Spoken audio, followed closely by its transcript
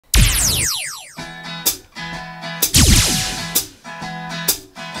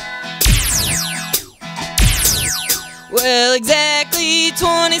Well, exactly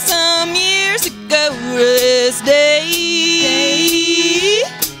 20-some years ago this day,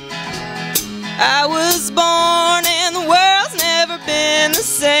 I was born and the world's never been the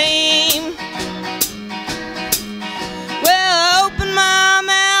same. Well, I opened my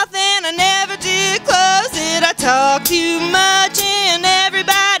mouth and I never did close it. I talk too much and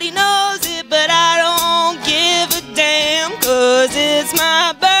everybody knows it, but I don't give a damn, 'cause it's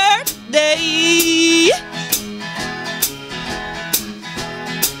my birthday.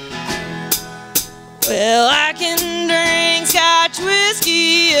 Well, I can drink Scotch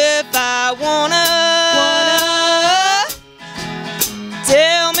whiskey if I wanna.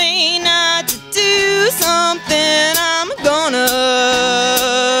 Tell me not to do something, I'm gonna.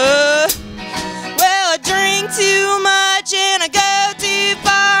 Well, I drink too much and I go too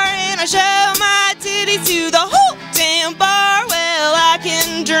far, and I show my titties to the whole damn bar. Well, I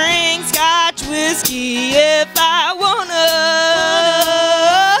can drink Scotch whiskey if I wanna.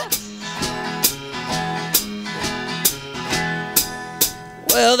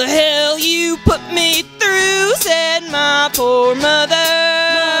 Well, the hell you put me through, said my poor mother.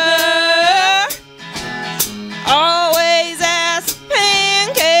 Always asked for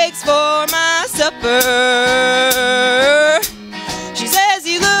pancakes for my supper. She says,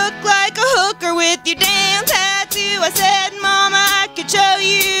 you look like a hooker with your damn tattoo. I said, Mama, I could show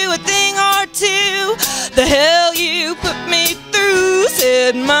you a thing or two. The hell you put me through,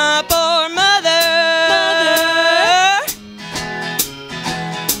 said my poor mother.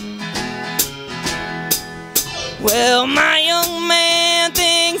 Well, my young man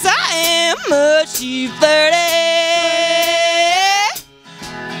thinks I am much too flirty.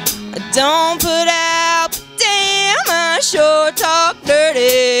 I don't put out, but damn, I sure talk dirty.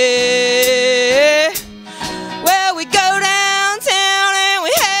 Well, we go downtown and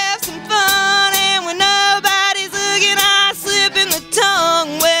we have some fun, and when nobody's looking, I slip in the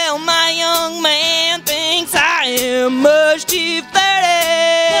tongue. Well, my young man thinks I am much too flirty.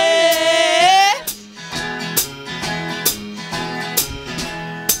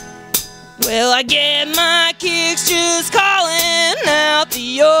 Well, I get my kicks just calling out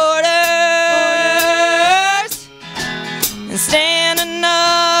the orders and standing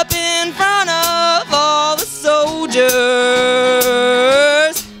up in front of all the soldiers.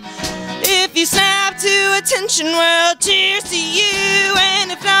 If you snap to attention, well, cheers to you,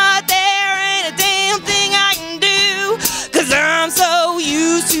 and if not, there ain't a damn thing I can do, 'cause I'm so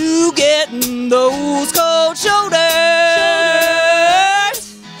used to getting those cold shoulders.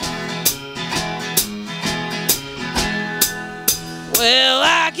 Well,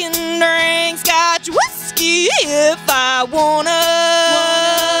 I can drink Scotch whiskey if I wanna.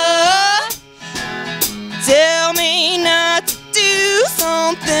 Tell me not to do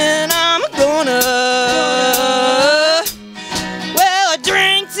something,